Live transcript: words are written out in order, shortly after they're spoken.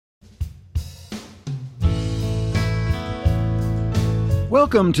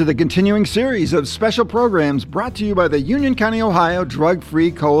Welcome to the continuing series of special programs brought to you by the Union County, Ohio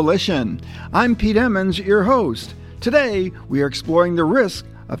Drug-Free Coalition. I'm Pete Emmons, your host. Today, we are exploring the risk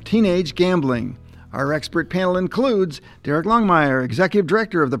of teenage gambling. Our expert panel includes Derek Longmire, Executive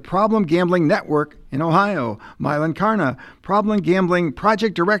Director of the Problem Gambling Network in Ohio, Mylan Karna, Problem Gambling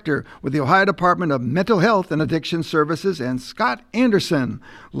Project Director with the Ohio Department of Mental Health and Addiction Services, and Scott Anderson,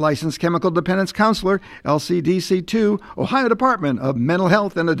 Licensed Chemical Dependence Counselor, LCDC2, Ohio Department of Mental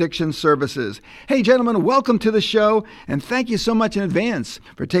Health and Addiction Services. Hey, gentlemen, welcome to the show, and thank you so much in advance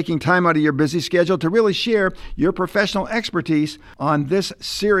for taking time out of your busy schedule to really share your professional expertise on this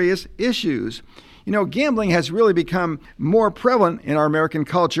serious issues. You know, gambling has really become more prevalent in our American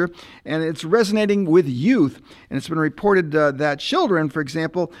culture, and it's resonating with youth. And it's been reported that children, for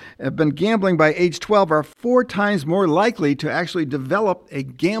example, have been gambling by age 12 are 4 times more likely to actually develop a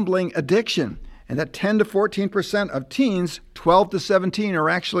gambling addiction, and that 10 to 14% of teens 12 to 17 are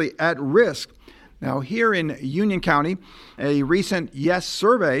actually at risk. Now, here in Union County, a recent YES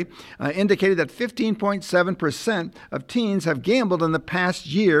survey indicated that 15.7% of teens have gambled in the past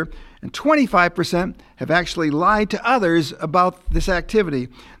year, and 25% have actually lied to others about this activity.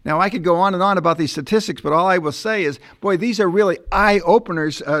 Now, I could go on and on about these statistics, but all I will say is, boy, these are really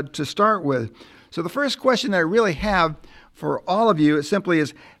eye-openers to start with. So the first question that I really have for all of you simply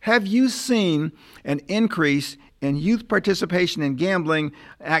is, have you seen an increase in youth participation in gambling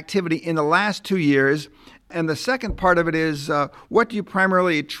activity in the last 2 years? And the second part of it is, what do you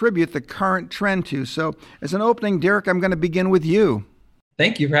primarily attribute the current trend to? So as an opening, Derek, I'm going to begin with you.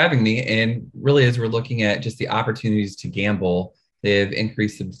 Thank you for having me. And really, as we're looking at just the opportunities to gamble, they have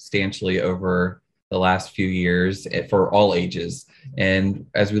increased substantially over the last few years for all ages. And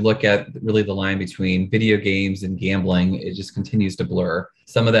as we look at really the line between video games and gambling, it just continues to blur.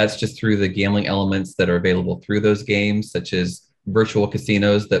 Some of that's just through the gambling elements that are available through those games, such as virtual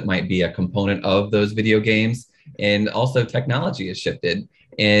casinos that might be a component of those video games. And also technology has shifted.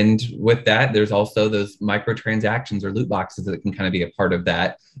 And with that, there's also those microtransactions or loot boxes that can kind of be a part of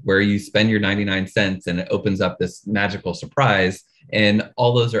that, where you spend your 99 cents and it opens up this magical surprise. And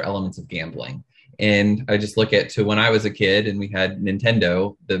all those are elements of gambling. And I just look at to when I was a kid and we had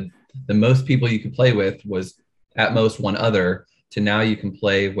Nintendo, the most people you could play with was at most one other, to now you can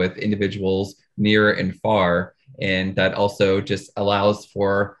play with individuals near and far. And that also just allows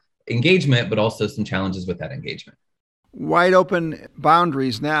for engagement, but also some challenges with that engagement. Wide open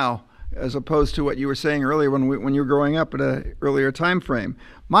boundaries now, as opposed to what you were saying earlier when you were growing up at an earlier time frame.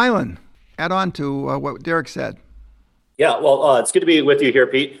 Mylan, add on to what Derek said. Yeah, well, it's good to be with you here,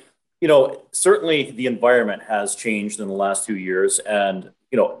 Pete. You know, certainly the environment has changed in the last 2 years. And,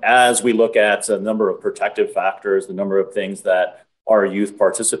 you know, as we look at a number of protective factors, the number of things that our youth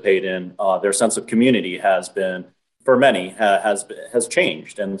participate in, their sense of community has been, for many, has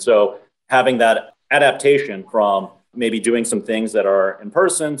changed. And so having that adaptation from maybe doing some things that are in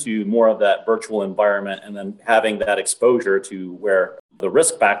person to more of that virtual environment, and then having that exposure to where the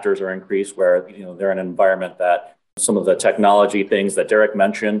risk factors are increased, where, you know, they're in an environment that some of the technology things that Derek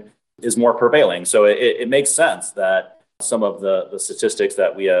mentioned is more prevailing. So it makes sense that some of the statistics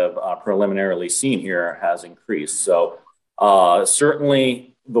that we have preliminarily seen here has increased. So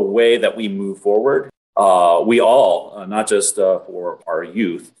certainly the way that we move forward, we all, not just for our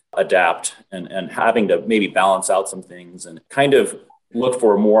youth, adapt and having to maybe balance out some things and kind of look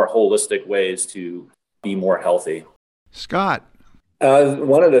for more holistic ways to be more healthy. Scott.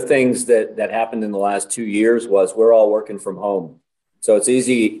 One of the things that happened in the last 2 years was we're all working from home. So it's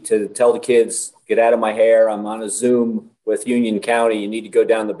easy to tell the kids, get out of my hair. I'm on a Zoom with Union County. You need to go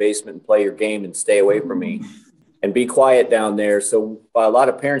down the basement and play your game and stay away from me and be quiet down there. So a lot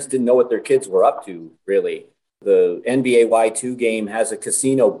of parents didn't know what their kids were up to, really. The NBA Y2 game has a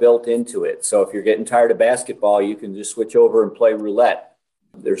casino built into it. So if you're getting tired of basketball, you can just switch over and play roulette.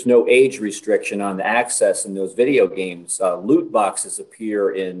 There's no age restriction on the access in those video games. Loot boxes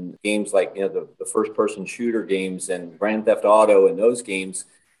appear in games like, you know, the first-person shooter games and Grand Theft Auto and those games,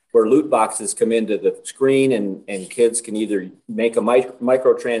 where loot boxes come into the screen and kids can either make a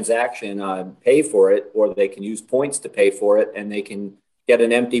microtransaction, pay for it, or they can use points to pay for it, and they can get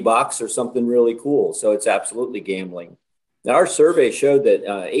an empty box or something really cool. So it's absolutely gambling. Now, our survey showed that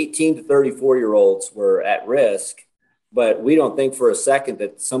 18 to 34-year-olds were at risk, but we don't think for a second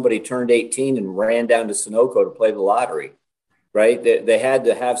that somebody turned 18 and ran down to Sunoco to play the lottery, right? They had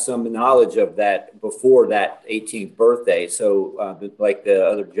to have some knowledge of that before that 18th birthday. So like the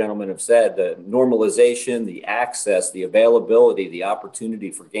other gentlemen have said, the normalization, the access, the availability, the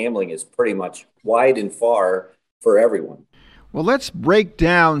opportunity for gambling is pretty much wide and far for everyone. Well, let's break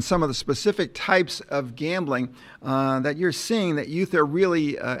down some of the specific types of gambling that you're seeing that youth are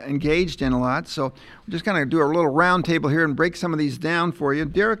really engaged in a lot. So we're just going to do a little round table here and break some of these down for you.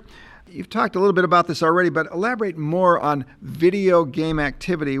 Derek, you've talked a little bit about this already, but elaborate more on video game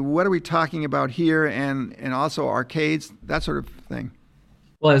activity. What are we talking about here, and also arcades, that sort of thing?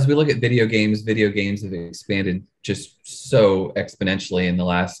 Well, as we look at video games have expanded just so exponentially in the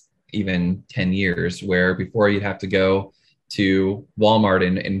last even 10 years, where before you'd have to go to Walmart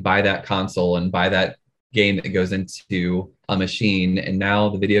and buy that console and buy that game that goes into a machine. And now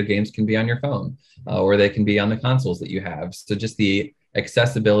the video games can be on your phone or they can be on the consoles that you have. So just the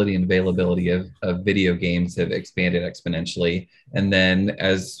accessibility and availability of video games have expanded exponentially. And then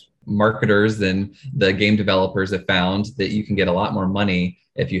as marketers and the game developers have found that you can get a lot more money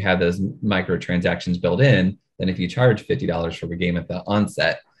if you have those microtransactions built in than if you charge $50 for a game at the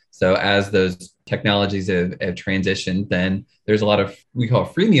onset. So as those technologies have transitioned, then there's a lot of, we call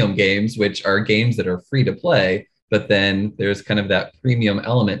freemium games, which are games that are free to play, but then there's kind of that premium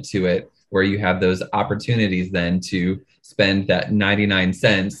element to it where you have those opportunities then to spend that 99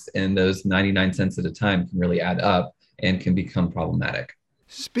 cents, and those 99 cents at a time can really add up and can become problematic.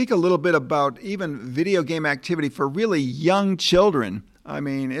 Speak a little bit about even video game activity for really young children. I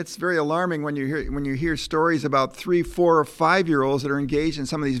mean, it's very alarming when you hear stories about 3, 4, or 5-year-olds that are engaged in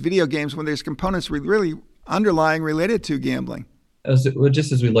some of these video games when there's components really underlying related to gambling.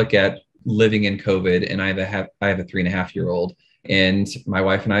 Just as we look at living in COVID, and I have a 3.5-year-old, and my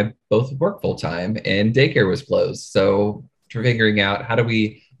wife and I both work full time, and daycare was closed. So figuring out how do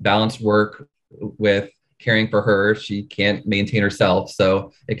we balance work with caring for her. She can't maintain herself,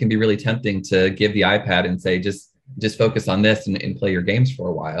 so it can be really tempting to give the iPad and say, just focus on this and play your games for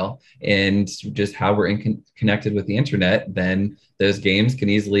a while. And just how we're connected with the internet, then those games can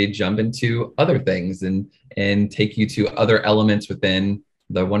easily jump into other things and take you to other elements within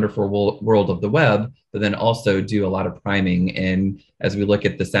the wonderful world of the web, but then also do a lot of priming. And as we look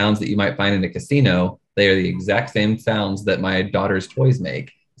at the sounds that you might find in a casino, they are the exact same sounds that my daughter's toys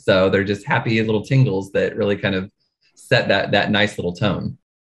make. So they're just happy little tingles that really kind of set that nice little tone.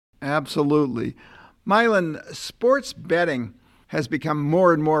 Absolutely. Mylan, sports betting has become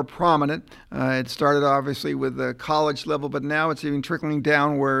more and more prominent. It started obviously with the college level, but now it's even trickling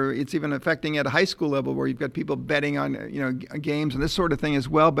down where it's even affecting at a high school level, where you've got people betting on games and this sort of thing as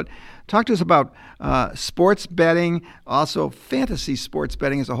well. But talk to us about sports betting, also fantasy sports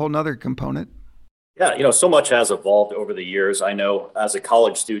betting is a whole nother component. Yeah, so much has evolved over the years. I know as a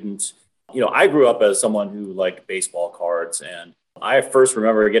college student, I grew up as someone who liked baseball cards, and I first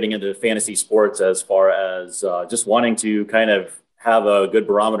remember getting into fantasy sports as far as just wanting to kind of have a good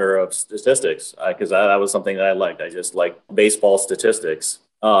barometer of statistics, because that was something that I liked. I just liked baseball statistics.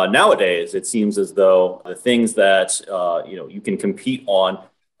 Nowadays, it seems as though the things that you can compete on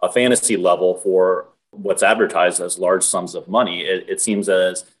a fantasy level for what's advertised as large sums of money, it seems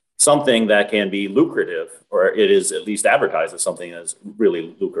as something that can be lucrative, or it is at least advertised as something that's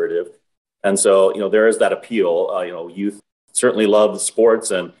really lucrative. And so, there is that appeal. Youth certainly love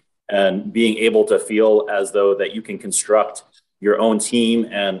sports, and being able to feel as though that you can construct your own team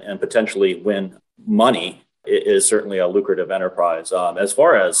and potentially win money is certainly a lucrative enterprise. As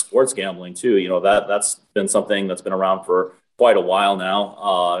far as sports gambling too, that's been something that's been around for quite a while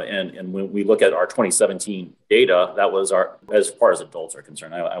now. And when we look at our 2017 data, that was as far as adults are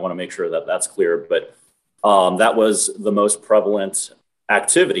concerned, I want to make sure that that's clear, but that was the most prevalent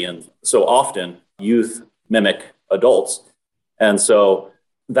activity. And so often youth mimic adults. And so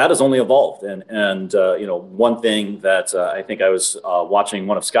that has only evolved. And one thing that I think I was watching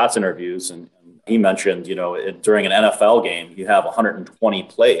one of Scott's interviews, and he mentioned, during an NFL game, you have 120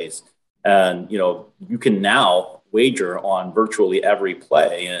 plays, and, you can now wager on virtually every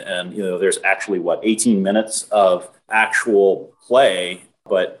play. And there's actually 18 minutes of actual play.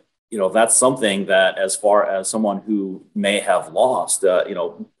 But, that's something that, as far as someone who may have lost,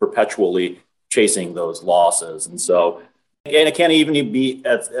 perpetually chasing those losses. And so, and it can't even be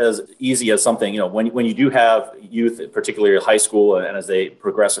as easy as something, when you do have youth, particularly high school, and as they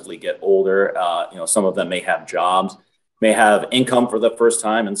progressively get older, some of them may have jobs, may have income for the first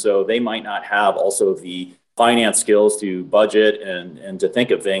time. And so they might not have also the finance skills to budget and to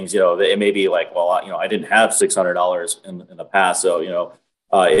think of things. It may be like, well, I didn't have $600 in the past. So,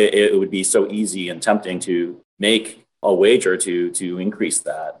 it would be so easy and tempting to make a wager to increase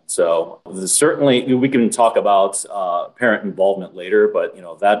that. So certainly we can talk about parent involvement later, but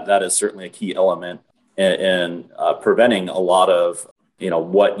that is certainly a key element in preventing a lot of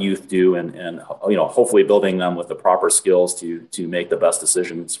what youth do, and hopefully building them with the proper skills to make the best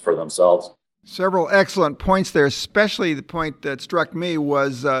decisions for themselves. Several excellent points there, especially the point that struck me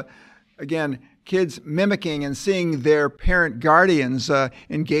was, again, kids mimicking and seeing their parent guardians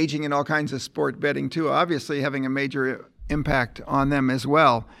engaging in all kinds of sport betting too, obviously having a major impact on them as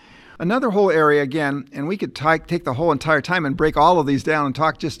well. Another whole area, again, and we could take the whole entire time and break all of these down and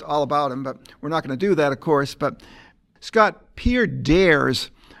talk just all about them, but we're not going to do that, of course. But Scott, peer dares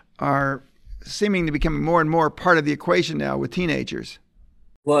are seeming to become more and more part of the equation now with teenagers.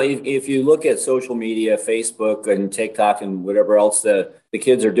 Well, if you look at social media, Facebook and TikTok and whatever else the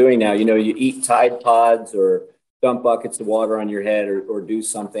kids are doing now, you eat Tide Pods or dump buckets of water on your head or do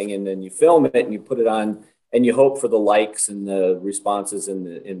something, and then you film it and you put it on and you hope for the likes and the responses and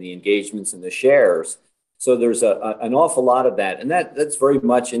the engagements and the shares. So there's an awful lot of that. And that's very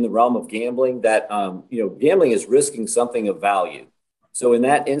much in the realm of gambling that, gambling is risking something of value. So in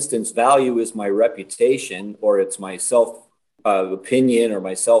that instance, value is my reputation, or it's my opinion or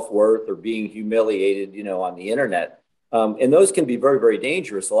my self-worth, or being humiliated, on the internet. And those can be very, very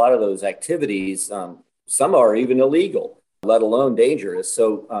dangerous. A lot of those activities, some are even illegal, let alone dangerous.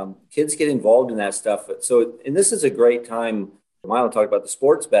 So kids get involved in that stuff. And this is a great time. Milo talked about the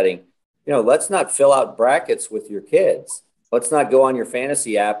sports betting. Let's not fill out brackets with your kids. Let's not go on your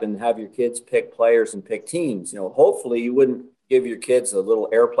fantasy app and have your kids pick players and pick teams. Hopefully you wouldn't give your kids a little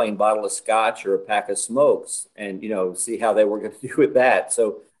airplane bottle of scotch or a pack of smokes and, see how they were going to do with that.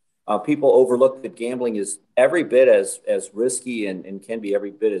 So people overlook that gambling is every bit as risky and can be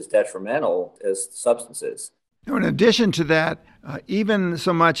every bit as detrimental as substances. In addition to that, even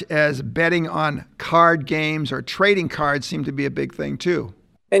so much as betting on card games or trading cards seem to be a big thing too.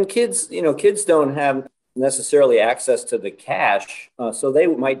 And kids don't have necessarily access to the cash. So they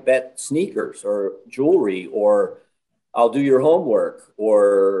might bet sneakers or jewelry, or I'll do your homework,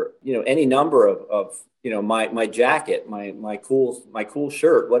 or, any number of my jacket, my cool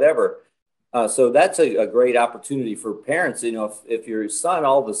shirt, whatever. So that's a great opportunity for parents. If your son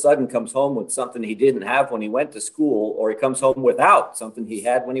all of a sudden comes home with something he didn't have when he went to school, or he comes home without something he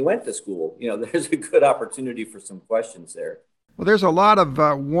had when he went to school, there's a good opportunity for some questions there. Well, there's a lot of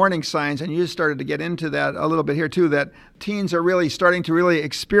warning signs, and you started to get into that a little bit here too, that teens are really starting to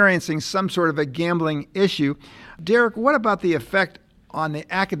experiencing some sort of a gambling issue. Derek, what about the effect on the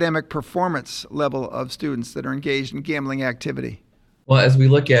academic performance level of students that are engaged in gambling activity? Well, as we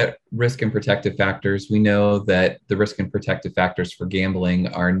look at risk and protective factors, we know that the risk and protective factors for gambling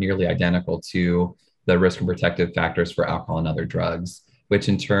are nearly identical to the risk and protective factors for alcohol and other drugs, which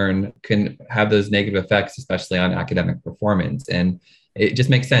in turn can have those negative effects, especially on academic performance. And it just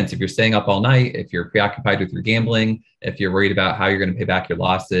makes sense. If you're staying up all night, if you're preoccupied with your gambling, if you're worried about how you're going to pay back your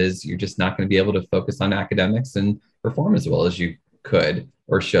losses, you're just not going to be able to focus on academics and perform as well as you could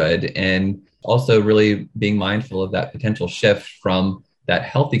or should. And also really being mindful of that potential shift from that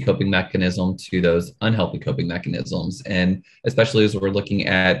healthy coping mechanism to those unhealthy coping mechanisms. And especially as we're looking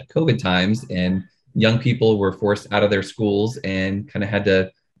at COVID times and young people were forced out of their schools and kind of had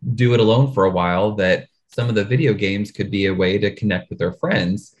to do it alone for a while, that some of the video games could be a way to connect with their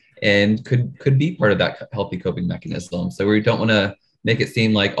friends and could be part of that healthy coping mechanism. So we don't want to make it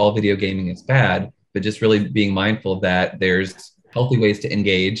seem like all video gaming is bad, but just really being mindful that there's healthy ways to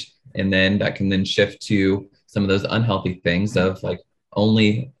engage, and then that can then shift to some of those unhealthy things of like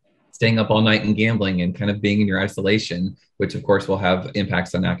only staying up all night and gambling and kind of being in your isolation, which of course will have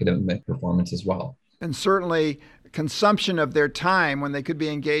impacts on academic performance as well. And certainly consumption of their time when they could be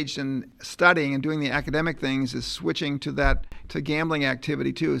engaged in studying and doing the academic things is switching to gambling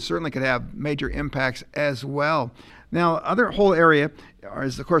activity too. It certainly could have major impacts as well. Now, other whole area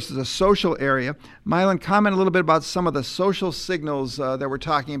is, of course, a social area. Mylan, comment a little bit about some of the social signals that we're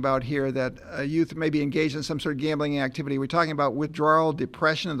talking about here, that youth may be engaged in some sort of gambling activity. We're talking about withdrawal,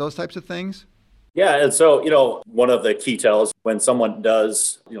 depression, and those types of things? Yeah. And so, one of the key tells when someone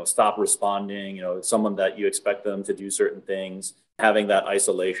does, stop responding, someone that you expect them to do certain things, having that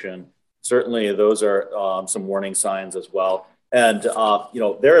isolation, certainly those are some warning signs as well. And,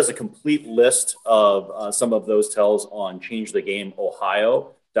 there is a complete list of some of those tells on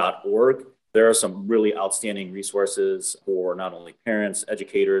changethegameohio.org. There are some really outstanding resources for not only parents,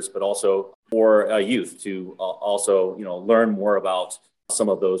 educators, but also for youth to also, learn more about some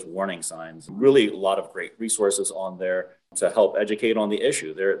of those warning signs. Really a lot of great resources on there to help educate on the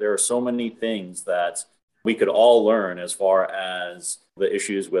issue. There are so many things that we could all learn as far as the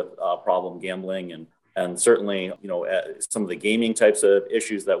issues with problem gambling and certainly, some of the gaming types of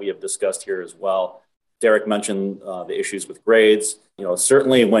issues that we have discussed here as well. Derek mentioned the issues with grades.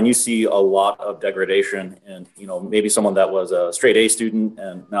 Certainly when you see a lot of degradation and, maybe someone that was a straight A student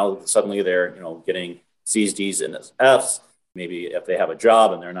and now suddenly they're, getting C's, D's, and F's, maybe if they have a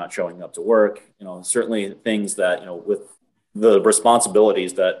job and they're not showing up to work, certainly things that, with the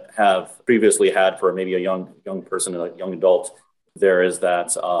responsibilities that have previously had for maybe a young person, a young adult, there is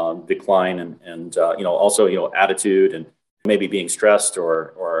that decline and also, attitude and maybe being stressed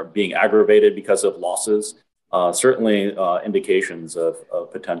or being aggravated because of losses. Certainly indications of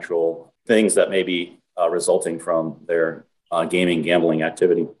potential things that may be resulting from their gambling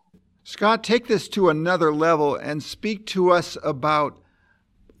activity. Scott, take this to another level and speak to us about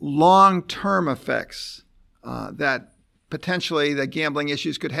long-term effects that potentially the gambling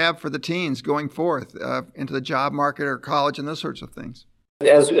issues could have for the teens going forth into the job market or college and those sorts of things.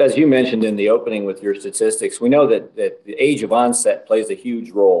 As you mentioned in the opening with your statistics, we know that the age of onset plays a huge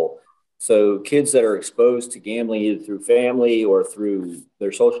role. So kids that are exposed to gambling either through family or through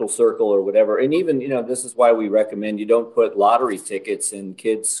their social circle or whatever, and even, this is why we recommend you don't put lottery tickets in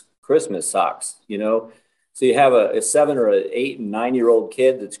kids' Christmas socks, So you have a 7 or an 8 and 9-year-old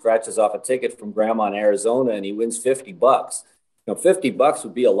kid that scratches off a ticket from grandma in Arizona and he wins $50. $50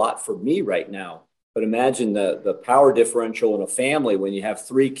 would be a lot for me right now. But imagine the power differential in a family when you have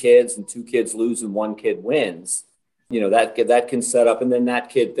 3 kids and 2 kids lose and 1 kid wins. That can set up, and then that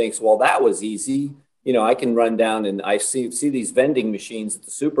kid thinks, well, that was easy. I can run down and I see these vending machines at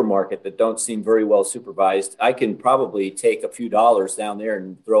the supermarket that don't seem very well supervised. I can probably take a few dollars down there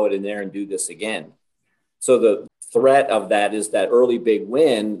and throw it in there and do this again. So the threat of that is that early big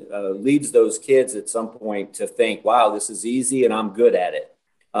win leads those kids at some point to think, wow, this is easy and I'm good at it.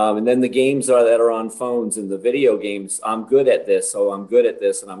 And then the games that are on phones and the video games, I'm good at this, so I'm good at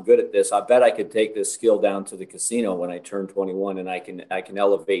this, and I'm good at this. I bet I could take this skill down to the casino when I turn 21, and I can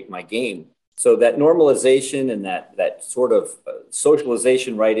elevate my game. So that normalization and that sort of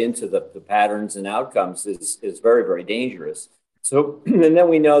socialization right into the patterns and outcomes is very, very dangerous. So, and then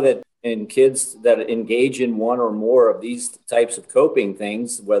we know that in kids that engage in one or more of these types of coping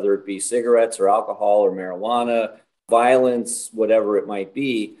things, whether it be cigarettes or alcohol or marijuana, violence, whatever it might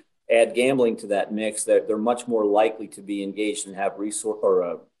be, add gambling to that mix, that they're much more likely to be engaged and have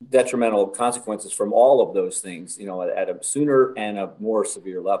detrimental consequences from all of those things, at a sooner and a more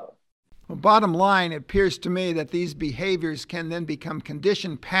severe level. Well, bottom line, it appears to me that these behaviors can then become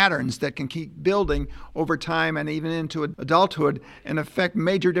conditioned patterns that can keep building over time and even into adulthood and affect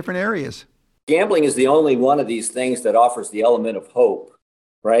major different areas. Gambling is the only one of these things that offers the element of hope,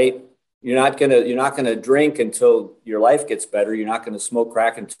 right? You're not gonna drink until your life gets better. You're not gonna smoke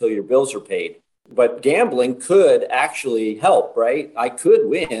crack until your bills are paid. But gambling could actually help, right? I could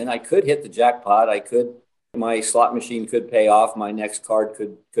win. I could hit the jackpot. My slot machine could pay off. My next card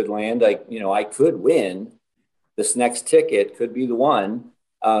could land. I could win. This next ticket could be the one.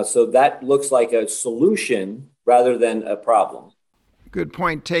 So that looks like a solution rather than a problem. Good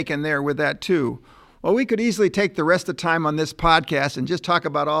point taken there with that too. Well, we could easily take the rest of the time on this podcast and just talk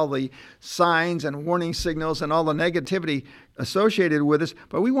about all the signs and warning signals and all the negativity associated with this,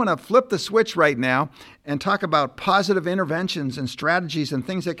 but we want to flip the switch right now and talk about positive interventions and strategies and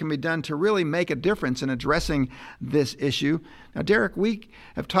things that can be done to really make a difference in addressing this issue. Now, Derek, we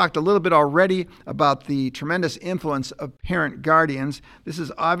have talked a little bit already about the tremendous influence of parent guardians. This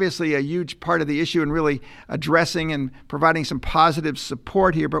is obviously a huge part of the issue and really addressing and providing some positive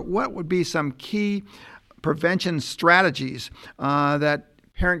support here, but what would be some key prevention strategies that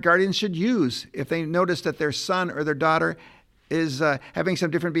parent guardians should use if they notice that their son or their daughter is having some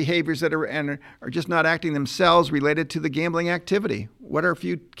different behaviors that are just not acting themselves related to the gambling activity? What are a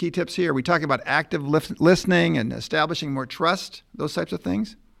few key tips here? We talking about active listening and establishing more trust, those types of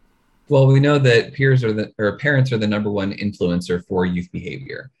things? Well, we know that parents are the number one influencer for youth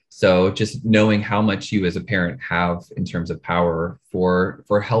behavior. So just knowing how much you as a parent have in terms of power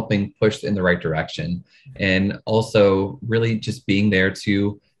for helping push in the right direction, and also really just being there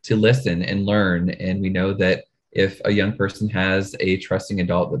to listen and learn. And we know that if a young person has a trusting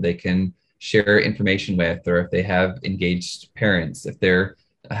adult that they can share information with, or if they have engaged parents, if they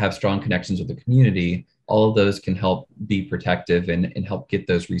have strong connections with the community, all of those can help be protective and help get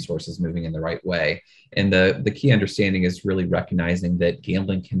those resources moving in the right way. And the key understanding is really recognizing that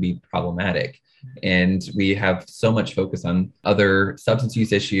gambling can be problematic. And we have so much focus on other substance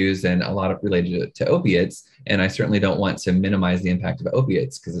use issues and a lot of related to opiates. And I certainly don't want to minimize the impact of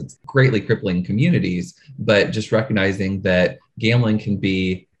opiates because it's greatly crippling communities, but just recognizing that gambling can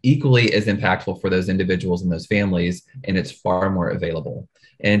be equally as impactful for those individuals and those families, and it's far more available.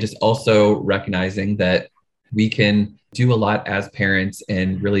 And just also recognizing that we can do a lot as parents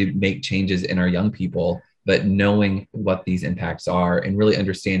and really make changes in our young people, but knowing what these impacts are and really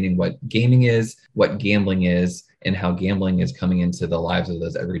understanding what gaming is, what gambling is, and how gambling is coming into the lives of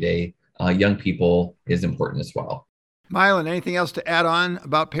those everyday young people is important as well. Mylan, anything else to add on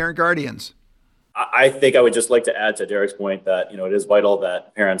about parent guardians? I think I would just like to add to Derek's point that, it is vital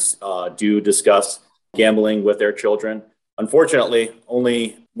that parents do discuss gambling with their children. Unfortunately,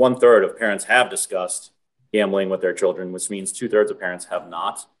 only 1/3 of parents have discussed gambling with their children, which means 2/3 of parents have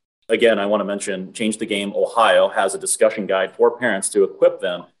not. Again, I want to mention Change the Game Ohio has a discussion guide for parents to equip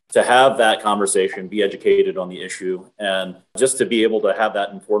them to have that conversation, be educated on the issue, and just to be able to have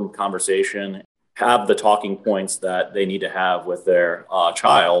that informed conversation, have the talking points that they need to have with their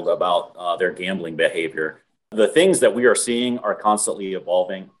child about their gambling behavior. The things that we are seeing are constantly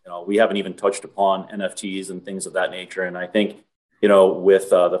evolving. We haven't even touched upon NFTs and things of that nature. And I think, with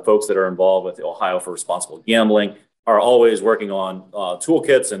the folks that are involved with the Ohio for Responsible Gambling are always working on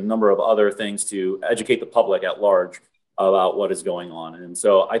toolkits and a number of other things to educate the public at large about what is going on. And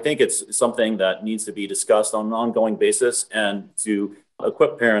so I think it's something that needs to be discussed on an ongoing basis, and to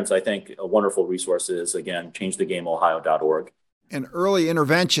equip parents, I think a wonderful resource is, again, changethegameohio.org. An early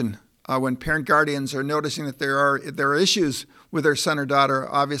intervention when parent guardians are noticing that there are issues with their son or daughter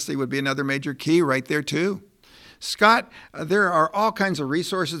obviously would be another major key right there too. Scott, there are all kinds of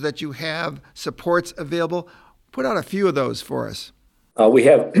resources that you have, supports available. Put out a few of those for us. We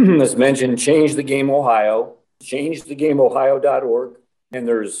have, as mentioned, Change the Game Ohio, changethegameohio.org. And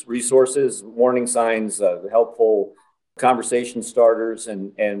there's resources, warning signs, helpful conversation starters.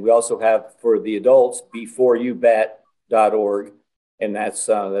 And we also have for the adults, beforeyoubet.org. And that's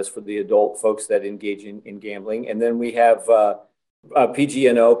for the adult folks that engage in gambling. And then we have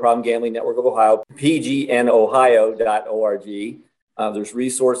PGNO, Problem Gambling Network of Ohio, pgnohio.org. There's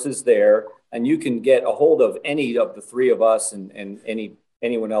resources there. And you can get a hold of any of the three of us and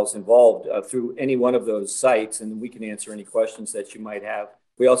anyone else involved through any one of those sites, and we can answer any questions that you might have.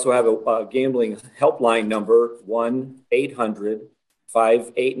 We also have a gambling helpline number,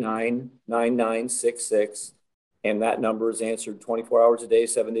 1-800-589-9966, and that number is answered 24 hours a day,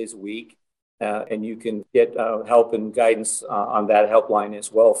 7 days a week, and you can get help and guidance on that helpline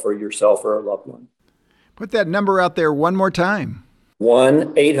as well for yourself or a loved one. Put that number out there one more time.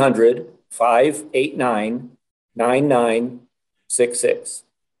 1-800-589-9966.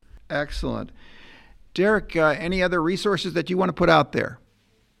 Excellent. Derek, any other resources that you want to put out there?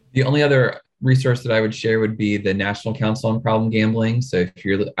 The only other resource that I would share would be the National Council on Problem Gambling. So if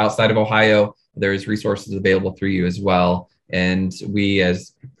you're outside of Ohio, there's resources available through you as well. And we,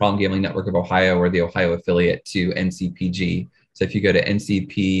 as Problem Gambling Network of Ohio, are the Ohio affiliate to NCPG. So if you go to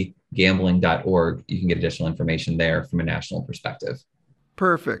ncpgambling.org, you can get additional information there from a national perspective.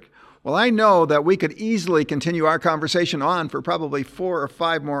 Perfect. Well, I know that we could easily continue our conversation on for probably 4 or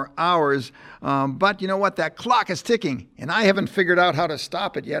 5 more hours. But you know what? That clock is ticking, and I haven't figured out how to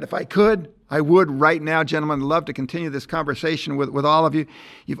stop it yet. If I could, I would right now, gentlemen. I'd love to continue this conversation with all of you.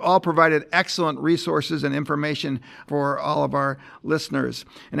 You've all provided excellent resources and information for all of our listeners.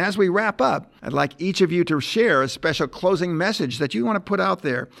 And as we wrap up, I'd like each of you to share a special closing message that you want to put out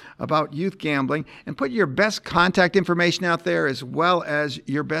there about youth gambling, and put your best contact information out there as well as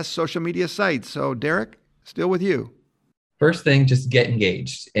your best social media sites. So, Derek, still with you. First thing, just get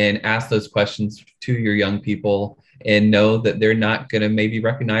engaged and ask those questions to your young people, and know that they're not going to maybe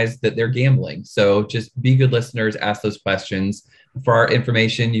recognize that they're gambling. So just be good listeners, ask those questions. For our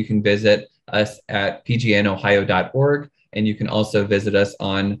information, you can visit us at pgnohio.org, and you can also visit us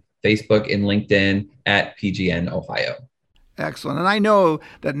on Facebook and LinkedIn at PGN Ohio. Excellent. And I know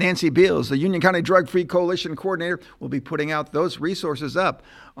that Nancy Beals, the Union County Drug-Free Coalition coordinator, will be putting out those resources up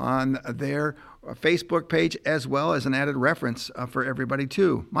on their Facebook page, as well as an added reference for everybody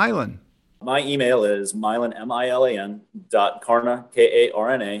too. Mylan. My email is mylan, milan.karna,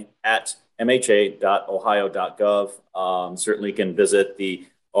 Karna, at mha.ohio.gov. Certainly can visit the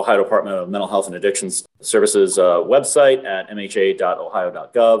Ohio Department of Mental Health and Addictions Services website at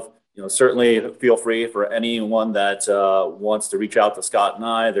mha.ohio.gov. Certainly feel free for anyone that wants to reach out to Scott and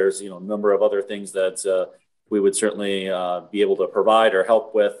I. There's, a number of other things that we would certainly be able to provide or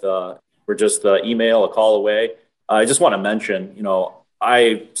help with. We're just email, a call away. I just want to mention,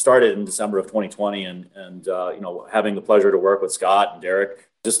 I started in December of 2020 and having the pleasure to work with Scott and Derek,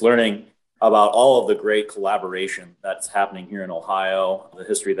 just learning about all of the great collaboration that's happening here in Ohio, the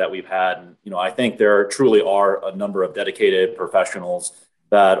history that we've had. And, I think there truly are a number of dedicated professionals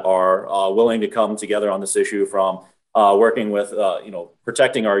that are willing to come together on this issue, from working with,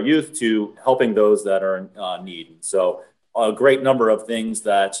 protecting our youth to helping those that are in need. So a great number of things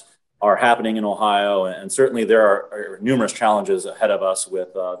that are happening in Ohio, and certainly there are numerous challenges ahead of us with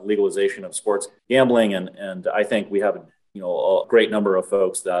legalization of sports gambling, and I think we have a great number of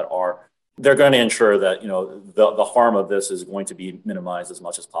folks that they're going to ensure that the harm of this is going to be minimized as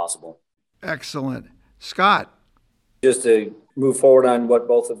much as possible. Excellent. Scott. Just to move forward on what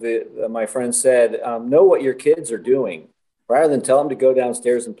both of my friends said, know what your kids are doing. Rather than tell them to go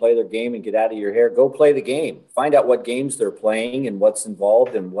downstairs and play their game and get out of your hair, go play the game. Find out what games they're playing and what's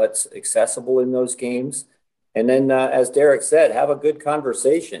involved and what's accessible in those games. And then, as Derek said, have a good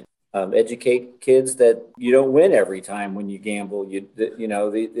conversation. Educate kids that you don't win every time when you gamble.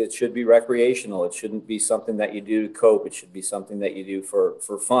 It should be recreational. It shouldn't be something that you do to cope. It should be something that you do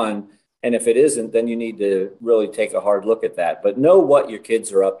for fun. And if it isn't, then you need to really take a hard look at that. But know what your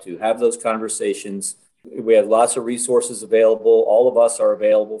kids are up to. Have those conversations. We have lots of resources available. All of us are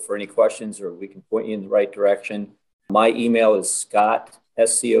available for any questions, or we can point you in the right direction. My email is Scott,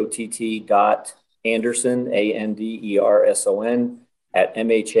 SCOTT.Anderson, ANDERSON,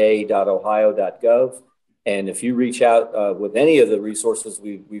 @mha.ohio.gov. And if you reach out with any of the resources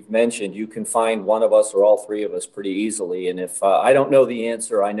we've mentioned, you can find one of us or all three of us pretty easily. And if I don't know the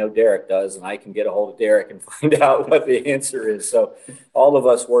answer, I know Derek does, and I can get a hold of Derek and find out what the answer is. So all of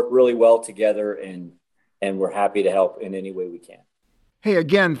us work really well together, and we're happy to help in any way we can. Hey,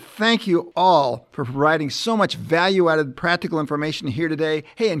 again, thank you all for providing so much value-added practical information here today.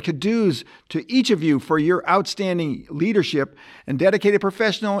 Hey, and kudos to each of you for your outstanding leadership and dedicated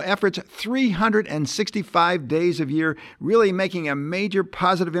professional efforts 365 days of year, really making a major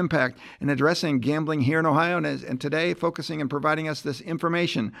positive impact in addressing gambling here in Ohio, and today focusing and providing us this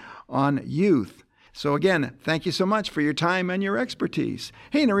information on youth. So again, thank you so much for your time and your expertise.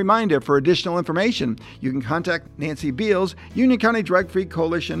 Hey, and a reminder, for additional information, you can contact Nancy Beals, Union County Drug Free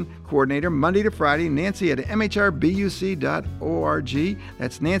Coalition Coordinator, Monday to Friday, Nancy at mhrbuc.org.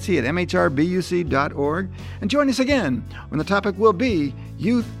 That's Nancy at mhrbuc.org. And join us again when the topic will be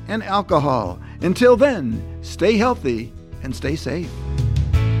youth and alcohol. Until then, stay healthy and stay safe.